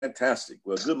Fantastic.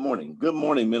 Well, good morning. Good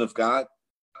morning, men of God.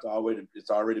 It's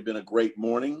already been a great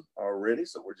morning already.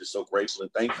 So we're just so grateful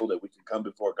and thankful that we can come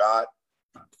before God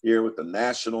here with the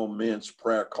National Men's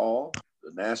Prayer Call.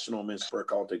 The National Men's Prayer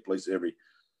Call takes place every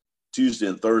Tuesday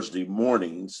and Thursday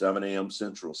morning, 7 a.m.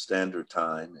 Central Standard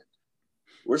Time. And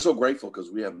we're so grateful because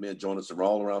we have men join us from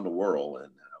all around the world,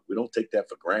 and we don't take that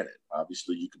for granted.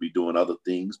 Obviously, you could be doing other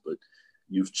things, but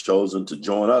you've chosen to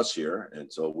join us here,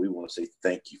 and so we want to say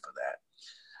thank you for that.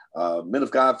 Men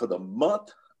of God, for the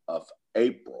month of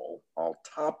April, our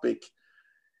topic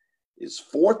is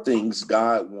 4 things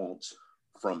God wants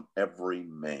from every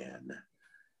man.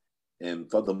 And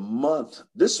for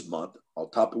this month, our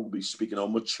topic will be speaking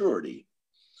on maturity.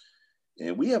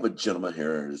 And we have a gentleman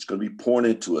here that's going to be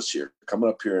pouring into us here, coming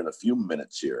up here in a few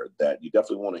minutes here, that you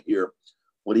definitely want to hear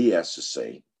what he has to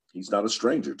say. He's not a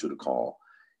stranger to the call.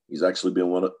 He's actually been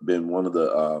one of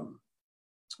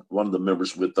the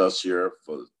members with us here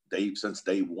since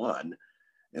day one.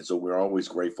 And so we're always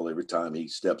grateful every time he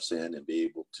steps in and be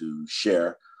able to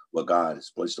share what God has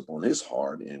placed upon his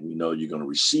heart. And we know you're going to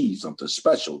receive something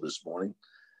special this morning.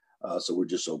 So we're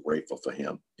just so grateful for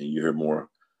him. And you hear more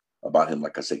about him,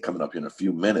 like I say, coming up in a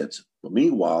few minutes. But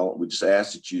meanwhile, we just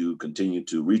ask that you continue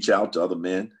to reach out to other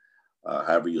men,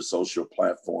 however your social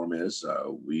platform is.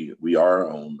 We are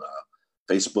on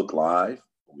Facebook Live.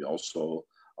 We also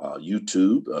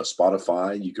YouTube,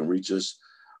 Spotify. You can reach us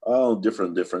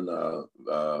different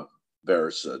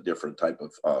various different type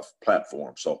of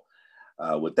platforms. So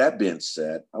with that being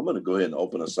said, I'm going to go ahead and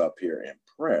open us up here in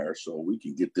prayer so we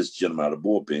can get this gentleman out of the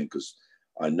bullpen, because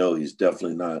I know he's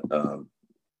definitely not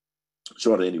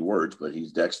short of any words, but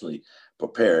he's definitely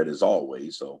prepared as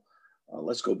always. So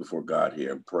let's go before God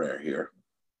here in prayer here.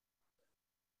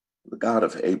 The God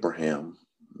of Abraham,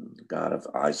 the God of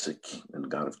Isaac, and the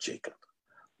God of Jacob.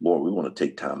 Lord, we want to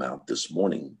take time out this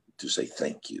morning to say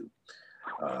thank you.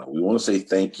 We want to say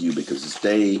thank you because it's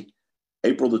day,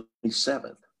 April the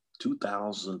 27th,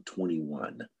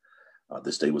 2021.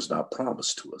 This day was not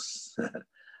promised to us,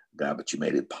 God, but you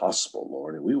made it possible,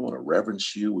 Lord. And we want to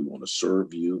reverence you. We want to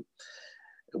serve you.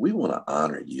 And we want to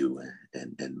honor you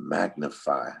and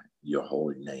magnify your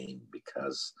holy name,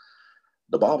 because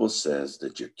the Bible says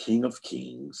that you're King of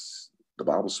Kings. The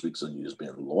Bible speaks on you as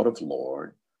being Lord of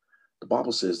Lords. The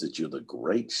Bible says that you're the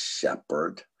great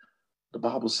shepherd. The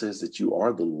Bible says that you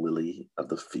are the lily of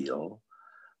the field.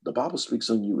 The Bible speaks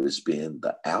on you as being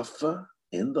the Alpha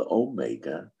and the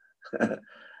Omega.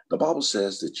 The Bible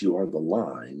says that you are the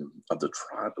Lion of the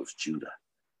tribe of Judah.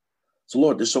 So,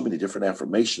 Lord, there's so many different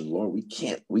affirmations, Lord. We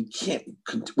can't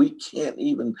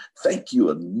even thank you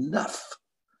enough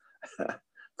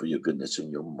for your goodness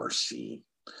and your mercy.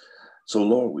 So,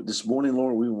 Lord, this morning,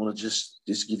 Lord, we want to just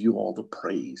give you all the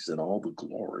praise and all the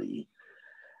glory,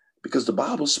 because the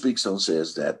Bible speaks and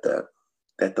says that the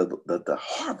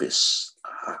harvest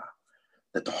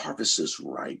is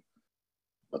ripe,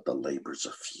 but the labors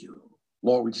are few.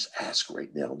 Lord, we just ask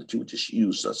right now that you would just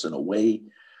use us in a way,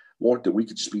 Lord, that we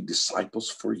could just be disciples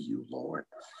for you, Lord.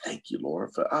 Thank you,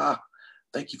 Lord,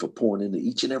 thank you for pouring into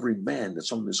each and every man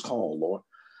that's on this call, Lord.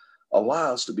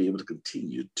 Allow us to be able to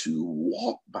continue to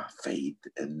walk by faith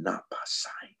and not by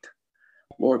sight.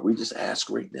 Lord, we just ask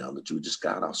right now that you would just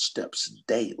guide our steps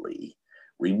daily.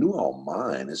 Renew our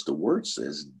mind, as the word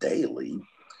says, daily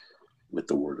with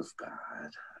the word of God.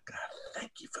 God,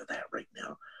 thank you for that right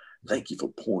now. Thank you for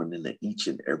pouring into each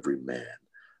and every man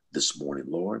this morning,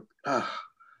 Lord.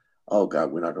 Oh,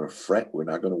 God, we're not going to fret. We're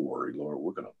not going to worry, Lord.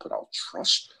 We're going to put our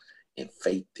trust and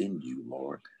faith in you,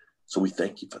 Lord. So we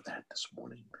thank you for that this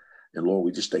morning. And Lord,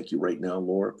 we just thank you right now,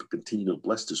 Lord, for continuing to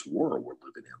bless this world we're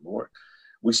living in, Lord.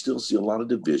 We still see a lot of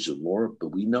division, Lord, but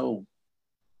we know,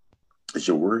 as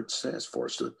your word says, for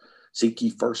us to seek ye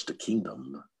first the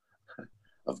kingdom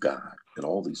of God, and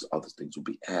all these other things will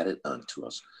be added unto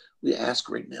us. We ask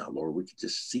right now, Lord, we can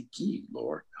just seek ye,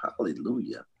 Lord.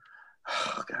 Hallelujah.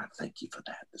 Oh, God, thank you for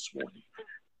that this morning.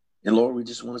 And Lord, we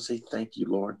just want to say thank you,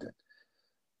 Lord, that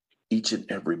each and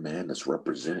every man that's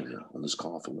represented on this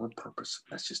call for one purpose.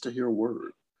 That's just to hear a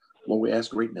word. Lord, we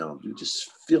ask right now, you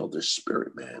just fill their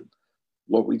spirit, man.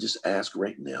 Lord, we just ask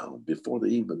right now, before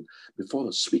the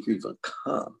speaker even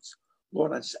comes,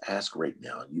 Lord, I just ask right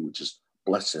now, you would just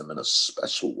bless him in a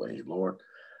special way, Lord.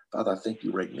 Father, I thank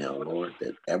you right now, Lord,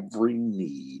 that every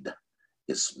need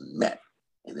is met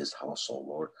in his household,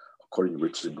 Lord, according to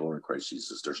riches and glory in Christ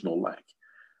Jesus. There's no lack.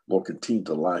 Lord, continue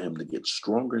to allow him to get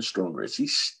stronger and stronger as he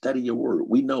study your word.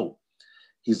 We know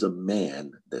he's a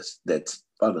man that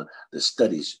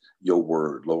studies your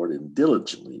word, Lord, and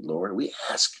diligently, Lord. We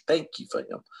ask, thank you for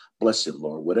him. Bless him,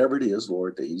 Lord. Whatever it is,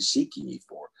 Lord, that he's seeking you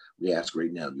for, we ask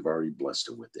right now, you've already blessed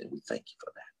him with it. And we thank you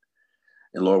for that.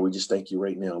 And Lord, we just thank you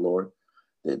right now, Lord,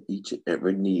 that each and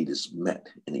every need is met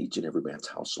in each and every man's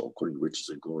household, according to riches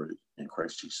and glory in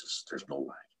Christ Jesus. There's no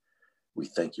lack. We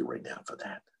thank you right now for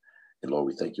that. And Lord,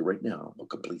 we thank you right now for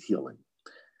complete healing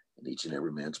in each and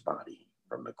every man's body,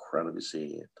 from the crown of his head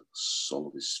to the sole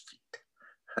of his feet.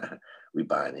 We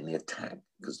bind any attack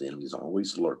because the enemy is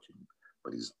always lurking,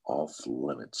 but he's off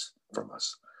limits from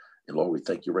us. And Lord, we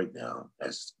thank you right now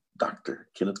as Dr.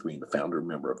 Kenneth Green, the founder and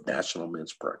member of National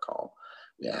Men's Prayer Call.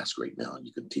 We ask right now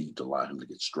you continue to allow him to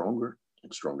get stronger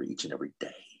and stronger each and every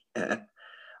day.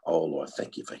 Oh, Lord,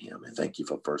 thank you for him. And thank you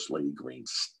for First Lady Green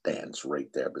stands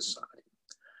right there beside him.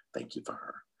 Thank you for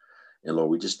her. And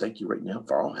Lord, we just thank you right now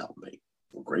for our helpmate.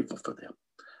 We're grateful for them.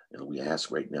 And we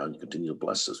ask right now you continue to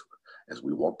bless us as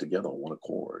we walk together on one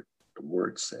accord. The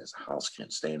word says a house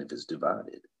can't stand if it's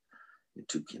divided. The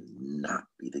two cannot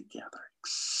be together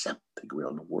except they agree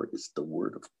on the word. It's the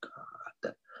word of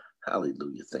God.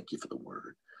 Hallelujah. Thank you for the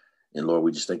word. And Lord,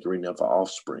 we just thank you right now for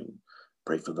offspring.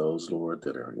 Pray for those, Lord,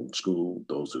 that are in school,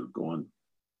 those that are going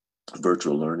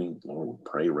virtual learning. Lord, we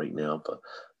pray right now for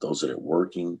those that are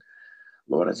working.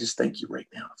 Lord, I just thank you right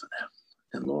now for them.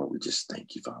 And Lord, we just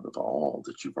thank you, Father, for all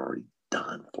that you've already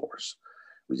done for us.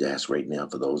 We ask right now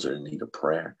for those that are in need of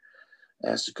prayer,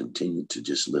 ask to continue to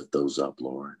just lift those up,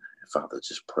 Lord. And Father,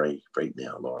 just pray right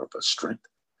now, Lord, for strength.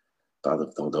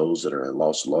 Father, for those that are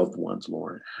lost loved ones,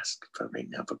 Lord, ask for right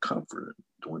now for comfort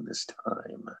during this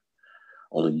time.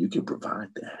 Only you can provide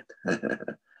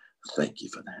that. Thank you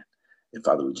for that. And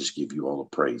Father, we just give you all the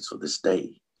praise for this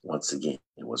day. Once again,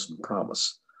 it wasn't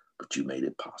promised, but you made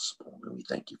it possible. And we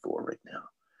thank you for it right now.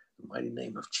 In the mighty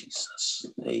name of Jesus.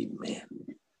 Amen.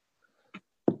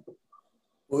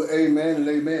 Well, amen and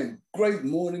amen. Great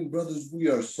morning, brothers. We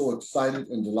are so excited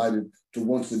and delighted to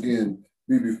once again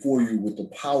be before you with the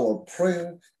power of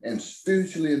prayer and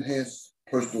spiritually enhanced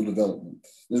personal development.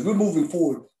 As we're moving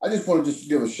forward, I just want to just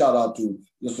give a shout out to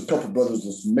just a couple of brothers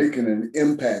that's making an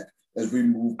impact as we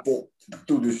move forward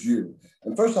through this year.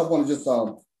 And first, I want to just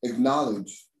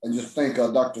acknowledge and just thank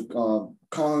Dr.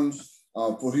 Carnes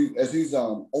as he's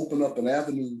opened up an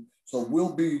avenue. So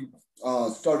we'll be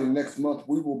starting next month.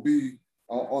 We will be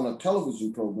on a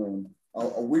television program,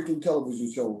 a weekly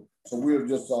television show. So we're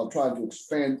just trying to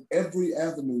expand every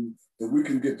avenue that we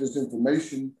can get this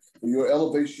information for your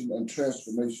elevation and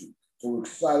transformation. So we're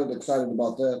excited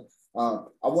about that.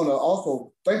 I want to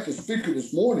also thank the speaker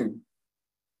this morning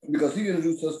because he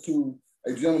introduced us to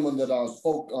a gentleman that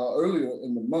spoke earlier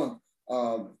in the month,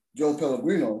 Joe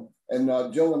Pellegrino.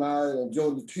 And Joe and I, Joe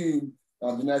and the team,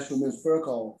 the National Men's Prayer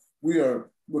Call,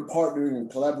 we're partnering and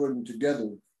collaborating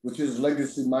together with his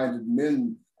Legacy-Minded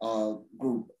Men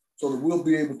group, so that we'll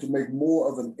be able to make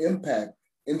more of an impact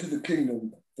into the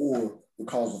kingdom for the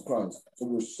cause of Christ. So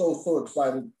we're so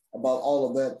excited about all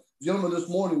of that. Gentlemen, this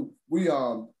morning, we're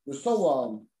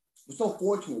so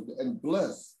fortunate and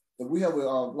blessed that we have,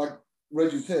 like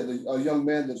Reggie said, a young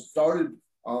man that started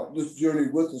this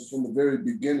journey with us from the very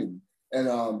beginning. And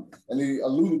he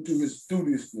alluded to his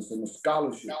studiousness and the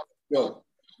scholarship. So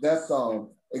that's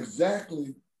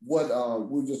exactly what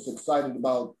we're just excited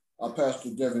about Pastor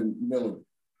Devin Miller.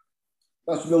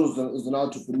 Pastor Miller is an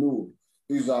entrepreneur.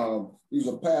 He's a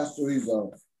pastor.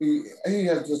 He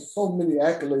has just so many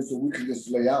accolades that we can just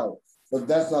lay out, but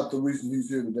that's not the reason he's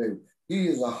here today. He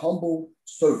is a humble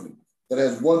servant that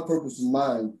has one purpose in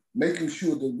mind, making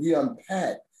sure that we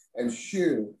unpack and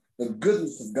share the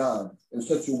goodness of God in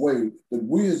such a way that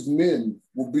we as men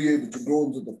will be able to grow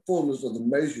into the fullness of the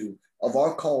measure of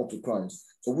our call to Christ.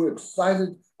 So we're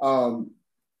excited.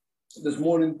 This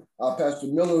morning, Pastor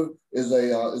Miller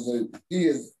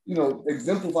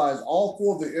exemplifies all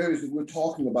four of the areas that we're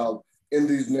talking about in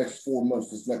these next 4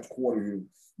 months, this next quarter here.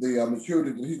 The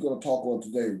maturity that he's going to talk on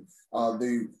today,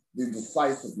 the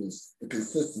decisiveness, the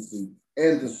consistency,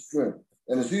 and the strength.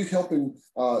 And as he's helping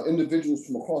individuals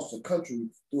from across the country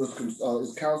through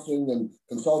his counseling and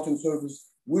consulting service,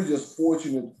 we're just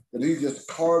fortunate that he just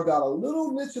carved out a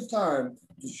little niche of time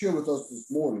to share with us this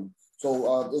morning.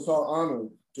 So it's our honor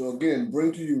to again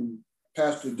bring to you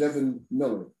Pastor Devin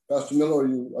Miller. Pastor Miller, are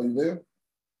you there?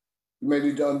 You may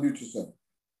need to unmute yourself.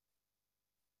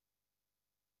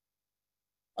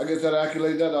 I guess that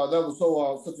accolade that was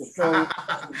so such a strong.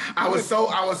 I was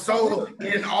so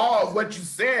in awe of what you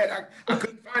said. I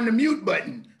couldn't find the mute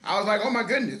button. I was like, oh my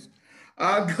goodness.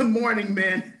 Good morning,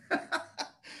 men.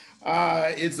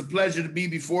 It's a pleasure to be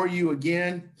before you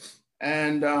again,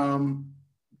 and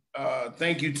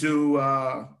thank you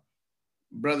to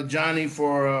Brother Johnny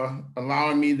for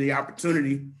allowing me the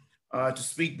opportunity to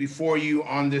speak before you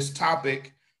on this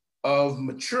topic of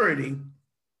maturity.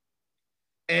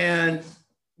 And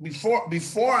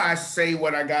before I say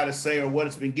what I got to say or what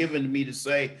has been given to me to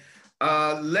say,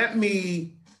 let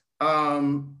me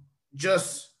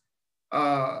just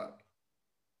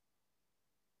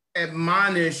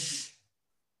admonish,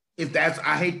 if that's,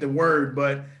 I hate the word,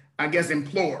 but I guess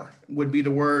implore would be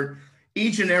the word,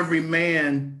 each and every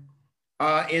man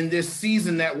in this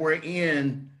season that we're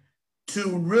in,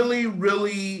 to really,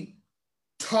 really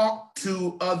talk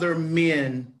to other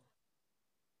men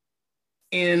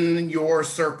in your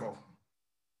circle.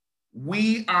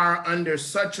 We are under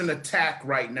such an attack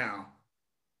right now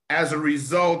as a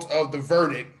result of the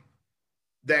verdict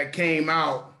that came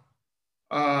out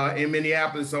in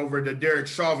Minneapolis over the Derek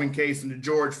Chauvin case and the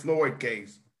George Floyd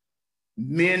case.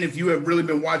 Men, if you have really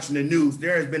been watching the news,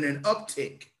 there has been an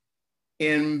uptick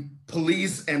in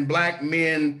police and Black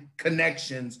men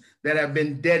connections that have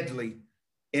been deadly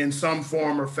in some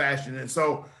form or fashion. And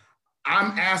so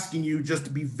I'm asking you just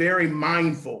to be very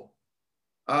mindful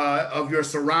of your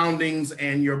surroundings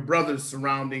and your brother's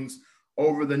surroundings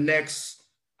over the next,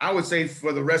 I would say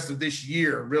for the rest of this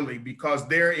year, really, because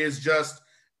there is just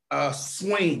a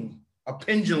swing, a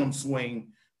pendulum swing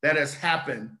that has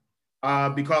happened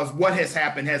because what has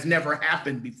happened has never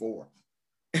happened before.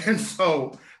 And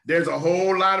so there's a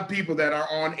whole lot of people that are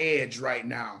on edge right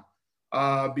now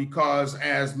because,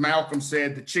 as Malcolm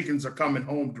said, the chickens are coming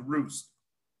home to roost.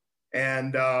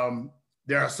 And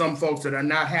there are some folks that are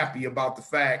not happy about the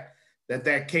fact that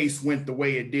that case went the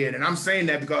way it did. And I'm saying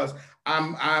that because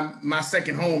my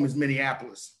second home is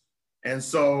Minneapolis. And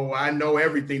so I know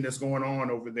everything that's going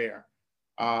on over there.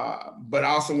 But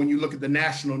also when you look at the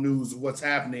national news of what's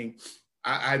happening,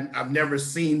 I've never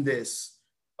seen this,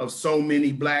 of so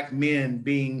many Black men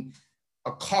being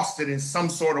accosted in some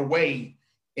sort of way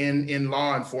in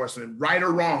law enforcement, right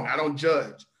or wrong. I don't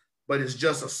judge, but it's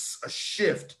just a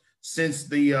shift since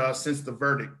the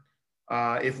verdict,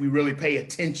 if we really pay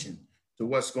attention to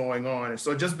what's going on. And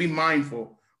so just be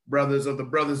mindful, brothers, of the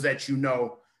brothers that you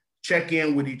know. Check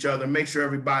in with each other, make sure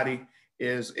everybody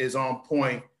is on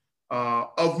point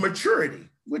of maturity,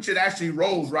 which it actually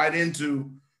rolls right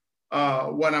into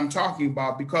what I'm talking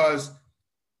about, because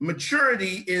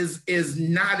maturity is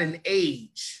not an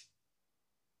age.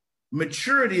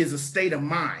 Maturity is a state of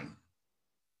mind.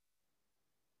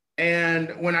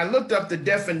 And when I looked up the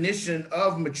definition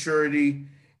of maturity,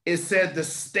 it said the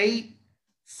state,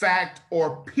 fact,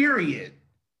 or period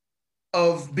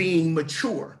of being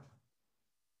mature.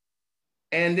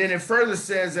 And then it further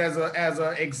says, as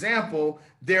an example,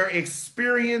 their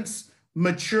experience,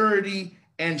 maturity,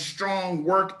 and strong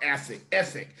work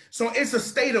ethic. So it's a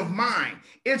state of mind.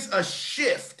 It's a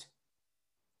shift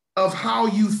of how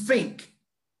you think.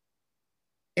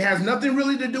 It has nothing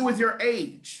really to do with your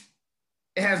age.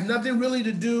 It has nothing really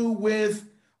to do with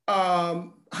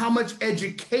how much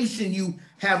education you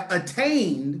have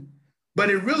attained, but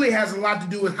it really has a lot to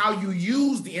do with how you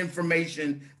use the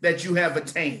information that you have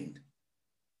attained.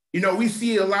 You know, we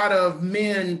see a lot of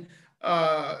men,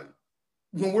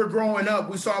 when we're growing up,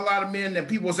 we saw a lot of men that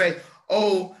people say,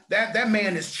 oh, that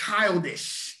man is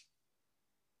childish.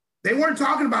 They weren't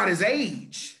talking about his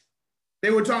age.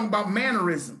 They were talking about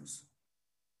mannerisms.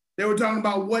 They were talking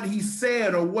about what he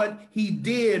said or what he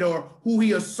did or who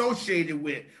he associated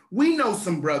with. We know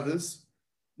some brothers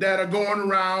that are going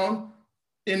around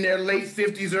in their late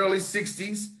 50s, early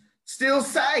 60s, still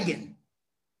sagging.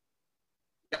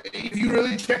 If you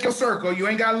really check your circle, you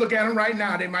ain't got to look at them right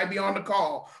now. They might be on the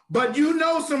call. But you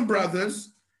know some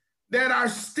brothers that are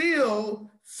still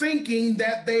thinking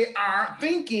that they are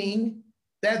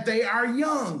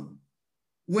young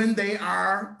when they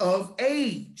are of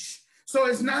age. So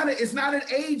it's not an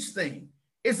age thing.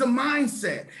 It's a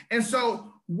mindset. And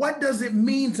so what does it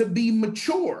mean to be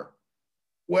mature?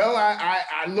 Well,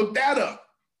 I looked that up.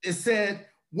 It said,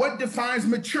 what defines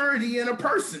maturity in a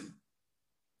person?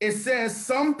 It says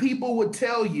some people would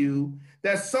tell you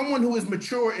that someone who is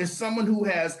mature is someone who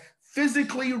has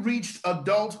physically reached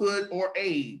adulthood or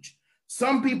age.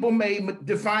 Some people may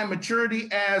define maturity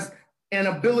as an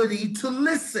ability to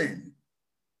listen.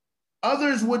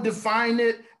 Others would define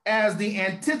it as the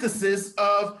antithesis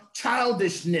of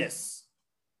childishness.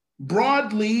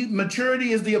 Broadly,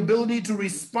 maturity is the ability to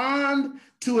respond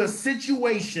to a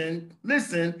situation,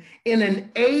 listen, in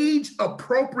an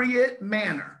age-appropriate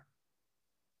manner.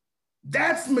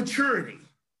 That's maturity.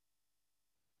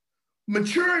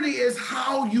 Maturity is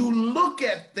how you look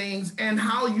at things and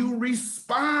how you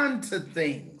respond to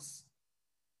things.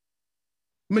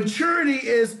 Maturity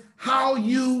is how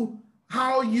you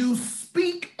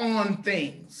speak on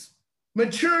things.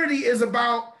 Maturity is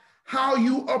about how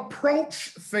you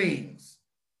approach things.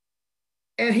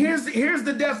 And here's the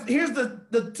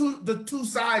two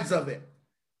sides of it.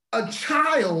 a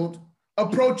child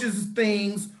approaches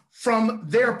things from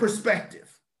their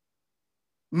perspective.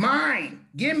 Mine,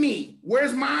 give me,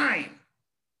 where's mine?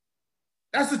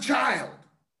 That's a child,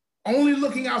 only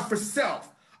looking out for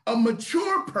self. A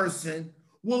mature person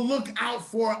will look out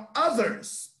for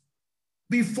others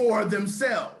before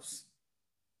themselves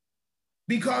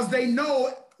because they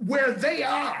know where they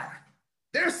are.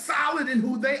 They're solid in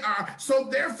who they are, so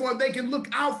therefore they can look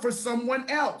out for someone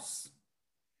else.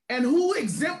 And who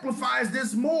exemplifies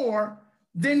this more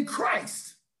than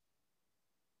Christ?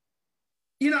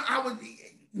 You know,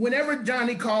 whenever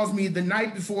Johnny calls me the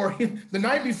night before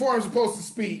I'm supposed to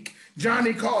speak,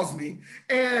 Johnny calls me,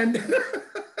 and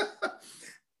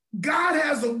God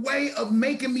has a way of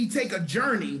making me take a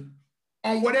journey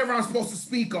on whatever I'm supposed to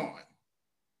speak on.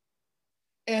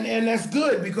 And that's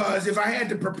good, because if I had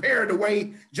to prepare the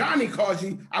way Johnny calls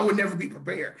you, I would never be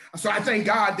prepared. So I thank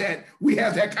God that we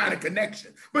have that kind of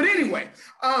connection. But anyway,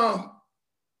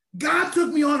 God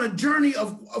took me on a journey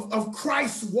of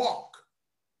Christ's walk.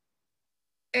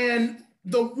 And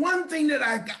the one thing that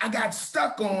I got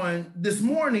stuck on this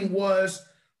morning was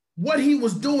what he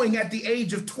was doing at the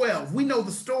age of 12. We know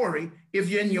the story, if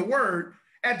you're in your word.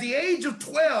 At the age of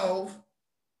 12,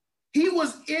 he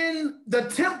was in the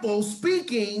temple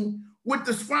speaking with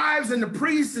the scribes and the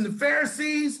priests and the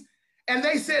Pharisees, and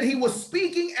they said he was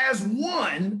speaking as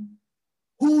one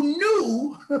who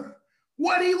knew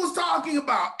what he was talking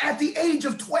about at the age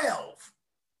of 12.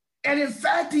 And in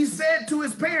fact, he said to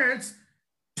his parents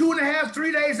 2.5,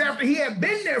 3 days after he had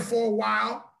been there for a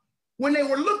while, when they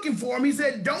were looking for him, he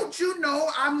said, "Don't you know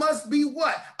I must be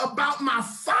what? About my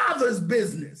Father's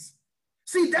business."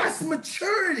 See, that's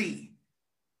maturity.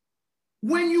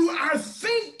 When you are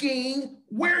thinking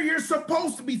where you're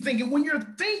supposed to be thinking, when you're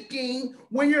thinking,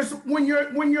 when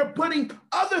you're putting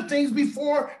other things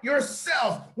before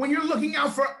yourself, when you're looking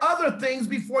out for other things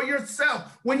before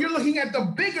yourself, when you're looking at the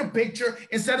bigger picture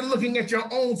instead of looking at your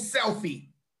own selfie.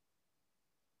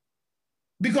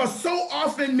 Because so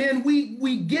often, men,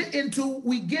 we get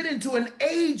into an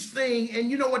age thing,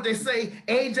 and you know what they say,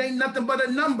 age ain't nothing but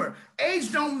a number.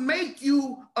 Age don't make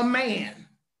you a man.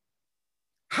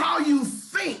 How you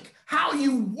think, how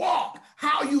you walk,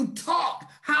 how you talk,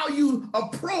 how you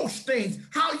approach things,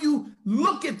 how you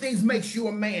look at things makes you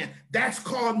a man. That's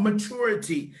called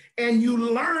maturity. And you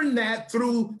learn that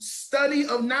through study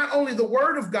of not only the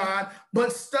Word of God,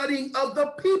 but studying of the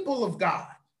people of God.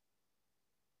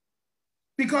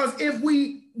 Because if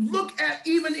we look at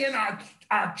even in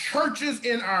our churches,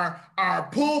 in our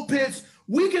pulpits,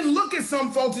 we can look at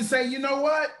some folks and say, you know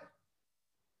what?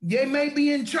 They may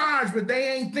be in charge, but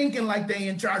they ain't thinking like they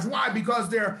in charge. Why? Because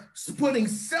they're putting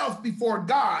self before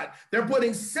God. They're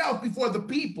putting self before the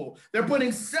people. They're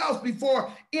putting self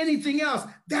before anything else.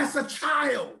 That's a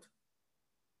child.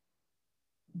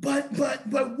 But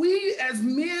we as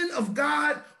men of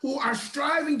God who are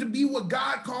striving to be what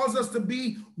God calls us to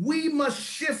be, we must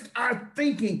shift our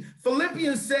thinking.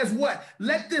 Philippians says what?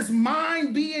 Let this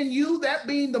mind be in you, that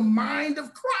being the mind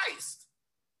of Christ.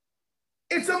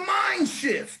 It's a mind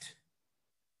shift.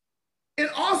 It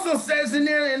also says in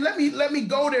there, and let me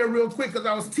go there real quick because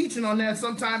I was teaching on that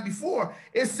sometime before.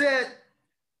 It said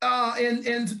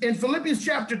in Philippians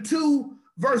chapter 2,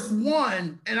 verse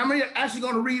 1, and I'm actually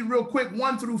going to read real quick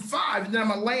 1 through 5, and then I'm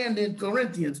going to land in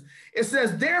Corinthians. It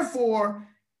says, "Therefore,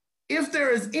 if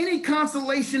there is any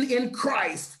consolation in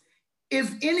Christ,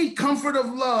 if any comfort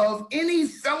of love, any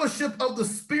fellowship of the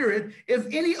Spirit, if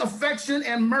any affection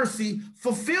and mercy,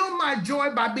 fulfill my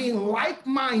joy by being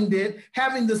like-minded,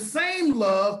 having the same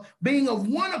love, being of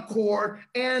one accord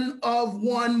and of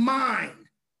one mind."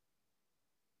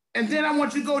 And then I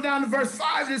want you to go down to verse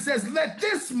 5, and it says, "Let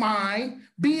this mind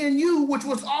be in you, which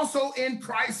was also in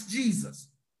Christ Jesus."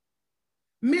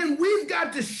 Men, we've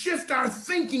got to shift our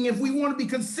thinking if we want to be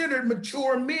considered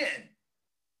mature men.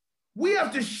 We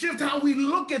have to shift how we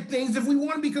look at things if we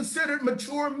want to be considered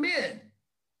mature men.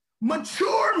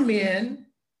 Mature men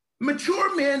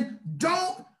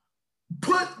don't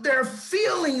put their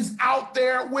feelings out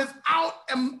there without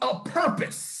a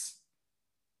purpose.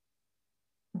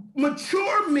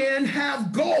 Mature men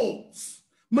have goals.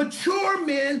 Mature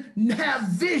men have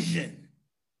vision.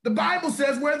 The Bible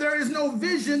says where there is no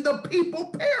vision, the people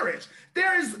perish.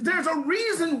 There's a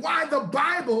reason why the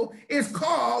Bible is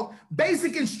called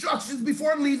Basic Instructions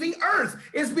Before Leaving Earth.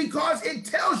 It's because it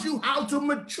tells you how to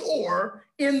mature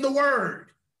in the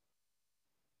Word.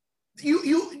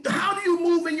 How do you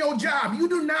move in your job? You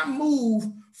do not move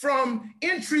from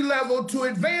entry level to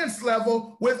advanced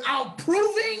level without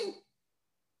proving,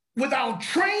 without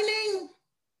training,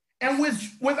 and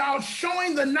without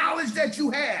showing the knowledge that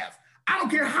you have. I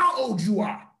don't care how old you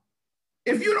are.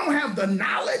 If you don't have the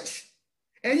knowledge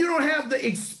and you don't have the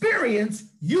experience,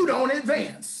 you don't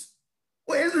advance.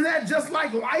 Well, isn't that just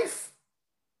like life?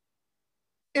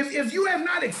 If you have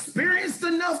not experienced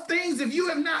enough things, if you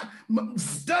have not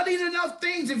studied enough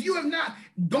things, if you have not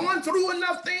gone through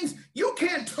enough things, you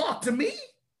can't talk to me.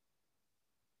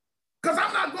 Because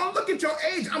I'm not going to look at your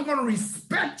age. I'm going to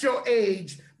respect your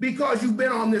age because you've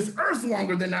been on this earth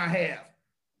longer than I have.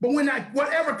 But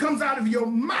whatever comes out of your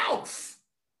mouth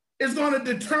is going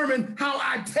to determine how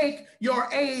I take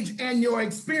your age and your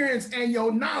experience and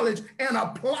your knowledge and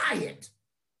apply it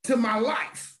to my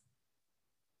life.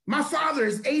 My father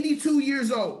is 82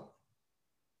 years old.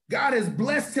 God has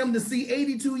blessed him to see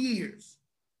 82 years.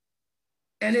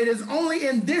 And it is only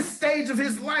in this stage of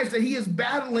his life that he is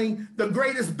battling the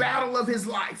greatest battle of his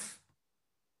life,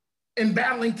 in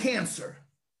battling cancer.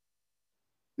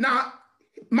 Now,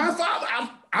 my father,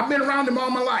 I've been around him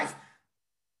all my life.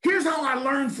 Here's how I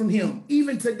learned from him,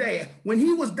 even today. When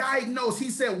he was diagnosed, he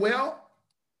said, well,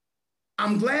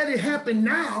 I'm glad it happened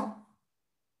now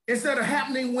instead of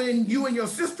happening when you and your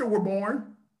sister were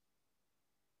born.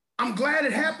 I'm glad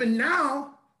it happened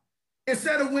now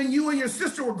instead of when you and your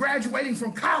sister were graduating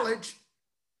from college.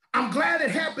 I'm glad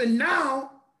it happened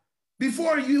now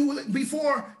before you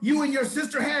and your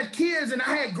sister had kids and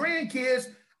I had grandkids.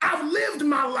 I've lived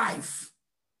my life.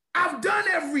 I've done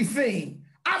everything.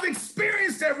 I've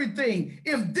experienced everything.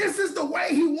 If this is the way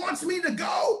he wants me to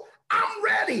go, I'm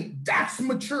ready. That's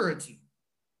maturity.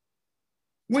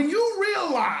 When you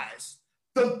realize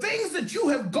the things that you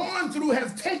have gone through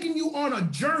have taken you on a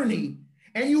journey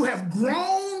and you have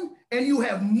grown and you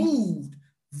have moved,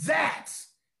 that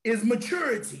is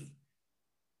maturity.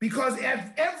 Because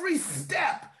at every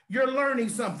step, you're learning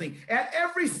something. At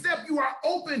every step, you are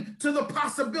open to the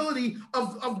possibility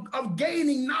of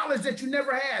gaining knowledge that you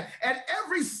never had. At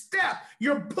every step,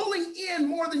 you're pulling in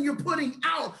more than you're putting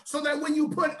out so that when you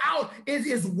put out, it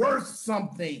is worth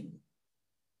something.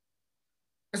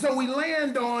 And so we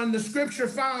land on the scripture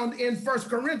found in 1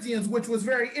 Corinthians, which was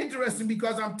very interesting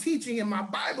because I'm teaching in my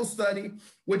Bible study,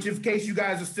 which in case you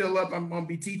guys are still up, I'm going to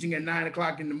be teaching at 9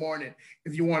 o'clock in the morning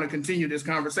if you want to continue this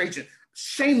conversation.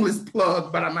 Shameless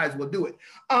plug, but I might as well do it.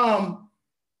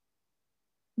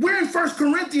 We're in 1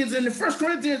 Corinthians, and in 1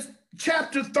 Corinthians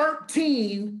chapter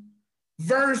 13,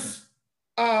 verse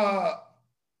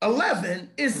 11,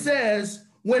 it says,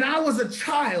 when I was a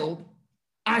child,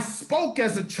 I spoke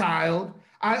as a child,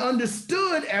 I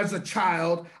understood as a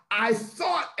child, I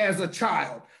thought as a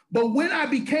child. But when I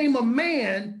became a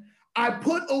man, I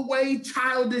put away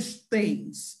childish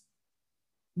things.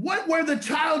 What were the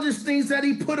childish things that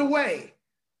he put away?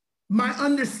 My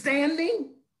understanding,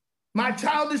 my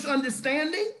childish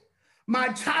understanding, my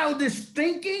childish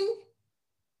thinking,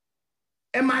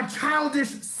 and my childish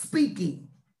speaking.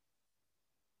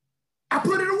 I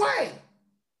put it away.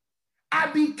 I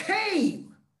became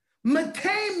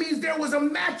means there was a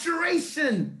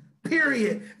maturation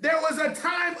period. There was a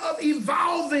time of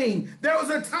evolving. There was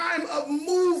a time of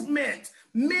movement.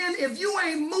 Men, if you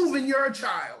ain't moving, you're a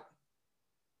child.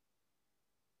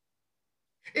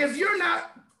 If you're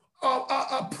not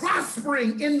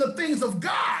prospering in the things of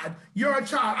God, you're a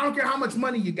child. I don't care how much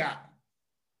money you got.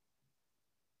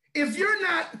 If you're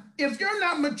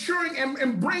not maturing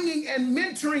and bringing and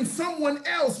mentoring someone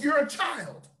else, you're a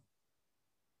child.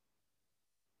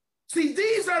 See,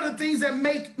 these are the things that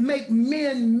make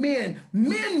men men.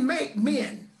 Men make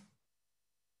men.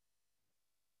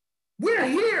 We're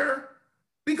here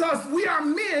because we are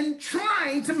men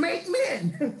trying to make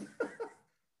men.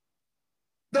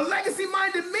 The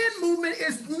legacy-minded men movement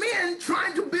is men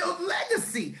trying to build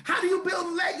legacy. How do you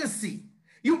build legacy?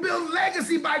 You build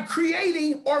legacy by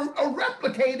creating or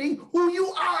replicating who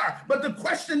you are. But the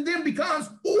question then becomes,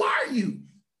 who are you?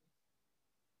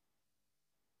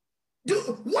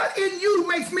 What in you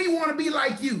makes me want to be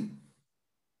like you?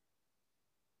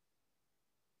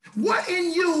 What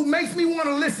in you makes me want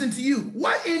to listen to you?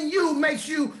 What in you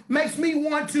makes me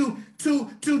want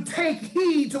to take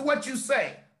heed to what you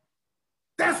say?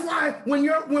 That's why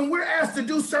when we're asked to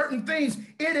do certain things,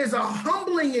 it is a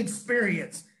humbling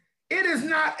experience. It is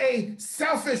not a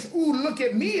selfish, ooh, look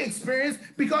at me experience,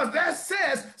 because that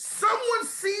says someone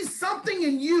sees something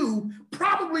in you,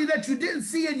 probably that you didn't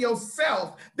see in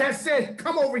yourself, that said,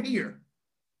 come over here.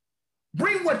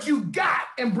 Bring what you got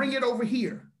and bring it over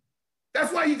here.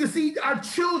 That's why you can see our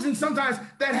children sometimes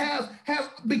that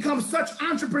have become such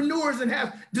entrepreneurs and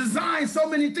have designed so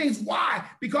many things. Why?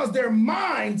 Because their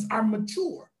minds are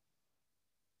mature.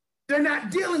 They're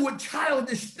not dealing with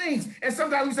childish things. And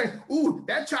sometimes we say, ooh,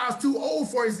 that child's too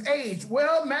old for his age.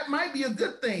 Well, that might be a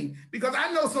good thing because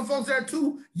I know some folks that are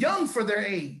too young for their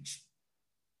age.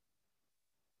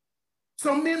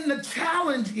 So men, the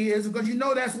challenge is, because you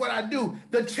know that's what I do,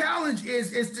 the challenge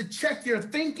is to check your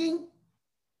thinking,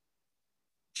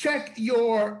 check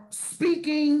your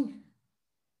speaking,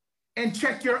 and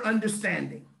check your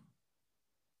understanding.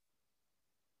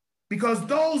 Because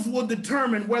those will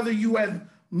determine whether you have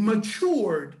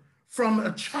matured from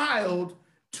a child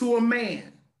to a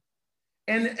man.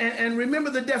 And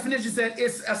remember the definition said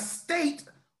it's a state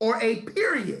or a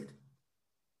period,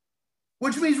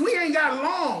 which means we ain't got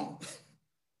long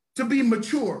to be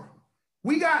mature.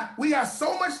 We got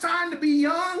so much time to be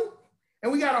young, and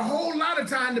we got a whole lot of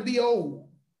time to be old.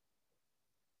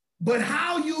 But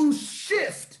how you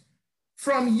shift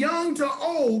from young to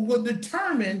old will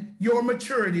determine your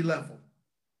maturity level.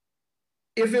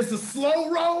 If it's a slow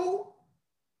roll,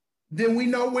 then we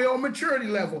know we're on maturity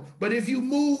level. But if you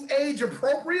move age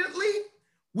appropriately,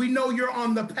 we know you're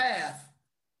on the path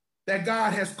that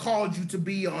God has called you to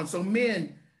be on. So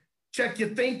men, check your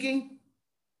thinking,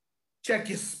 check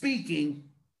your speaking,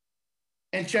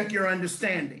 and check your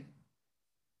understanding.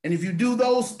 And if you do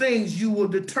those things, you will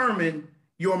determine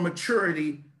your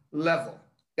maturity level.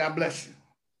 God bless you.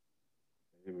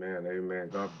 Amen. Amen.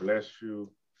 God bless you,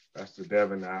 Pastor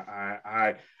Devin.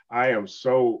 I am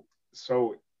so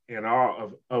in awe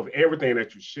of everything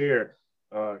that you shared,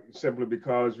 simply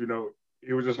because, you know,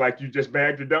 it was just like you just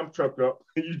bagged your dump truck up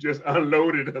and you just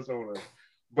unloaded us on us.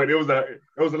 But it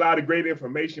was a lot of great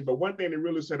information. But one thing that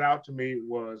really stood out to me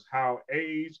was how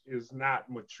age is not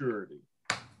maturity.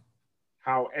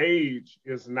 How age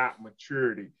is not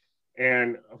maturity.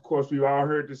 And of course, we've all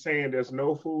heard the saying, there's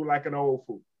no fool like an old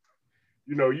fool.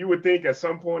 You know, you would think at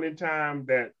some point in time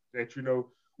that you know,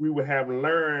 we would have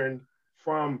learned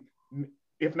from,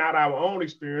 if not our own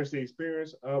experience, the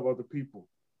experience of other people.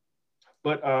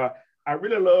 But I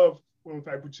really love when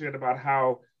we said about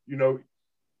how, you know,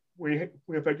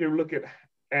 if I can look at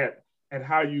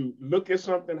how you look at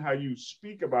something, how you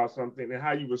speak about something, and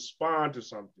how you respond to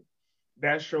something,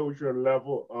 that shows your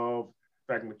level of,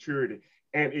 in fact, maturity.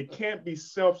 And it can't be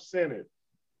self-centered,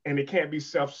 and it can't be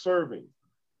self-serving.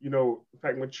 You know, in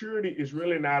fact, maturity is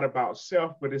really not about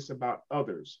self, but it's about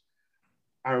others.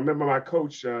 I remember my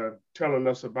coach telling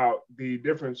us about the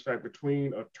difference, in fact,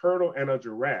 between a turtle and a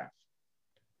giraffe.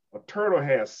 A turtle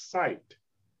has sight,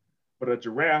 but a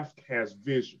giraffe has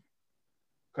vision,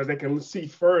 because they can see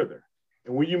further.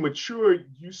 And when you mature,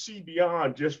 you see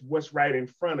beyond just what's right in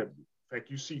front of you. In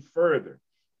fact, you see further,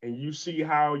 and you see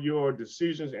how your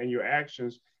decisions and your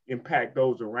actions impact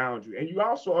those around you. And you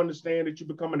also understand that you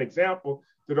become an example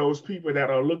to those people that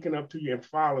are looking up to you and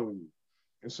following you.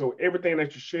 And so everything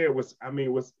that you shared was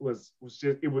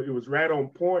right on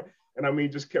point. And I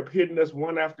mean, just kept hitting us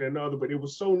one after another, but it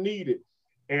was so needed.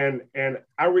 And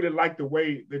I really like the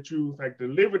way that you, in fact,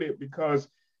 delivered it, because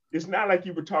it's not like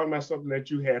you were talking about something that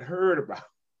you had heard about.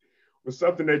 It was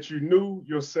something that you knew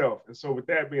yourself. And so with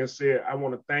that being said, I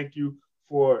want to thank you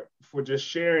for just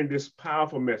sharing this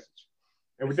powerful message.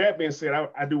 And with that being said,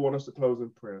 I do want us to close in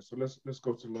prayer. So let's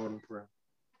go to the Lord in prayer.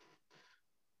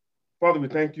 Father, we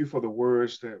thank you for the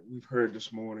words that we've heard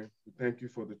this morning. We thank you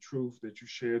for the truth that you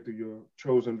shared through your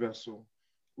chosen vessel.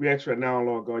 We ask right now,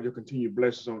 Lord God, your continued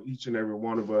blessings on each and every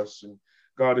one of us. And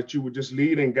God, that you would just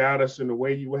lead and guide us in the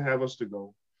way you would have us to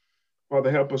go.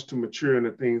 Father, help us to mature in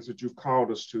the things that you've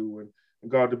called us to.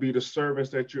 And God, to be the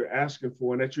servants that you're asking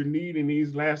for and that you need in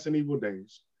these last and evil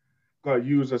days. God,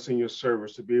 use us in your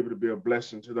service to be able to be a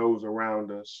blessing to those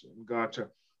around us. And God,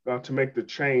 to make the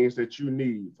change that you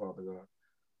need, Father God.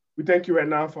 We thank you right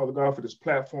now, Father God, for this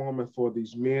platform and for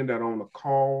these men that are on the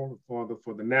call, Father,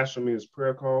 for the National Men's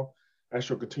Prayer Call. Ask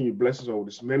your continued blessings over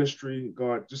this ministry.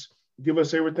 God, just give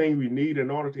us everything we need in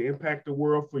order to impact the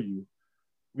world for you.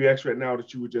 We ask right now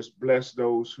that you would just bless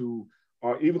those who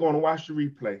are even going to watch the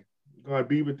replay. God,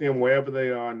 be with them wherever they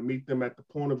are and meet them at the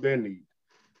point of their need.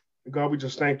 And God, we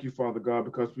just thank you, Father God,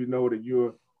 because we know that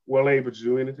you're well able to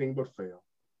do anything but fail.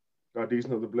 God, these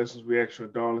are the blessings we ask your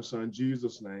darling son,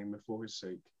 Jesus' name, and for his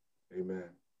sake. Amen.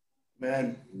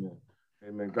 Amen. Amen.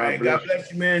 Amen. God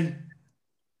bless you, man.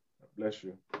 God bless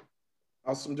you.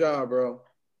 Awesome job, bro.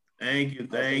 Thank you.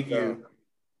 Thank you.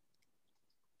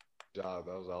 Job.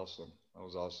 That was awesome. That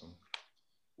was awesome.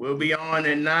 We'll be on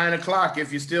at 9 o'clock.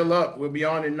 If you're still up, we'll be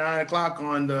on at 9 o'clock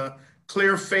on the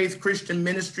Clear Faith Christian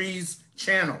Ministries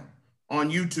channel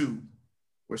on YouTube.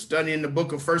 We're studying the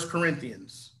book of 1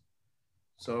 Corinthians.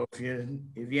 So if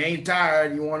you ain't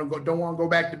tired, don't want to go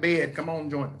back to bed, come on,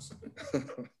 join us.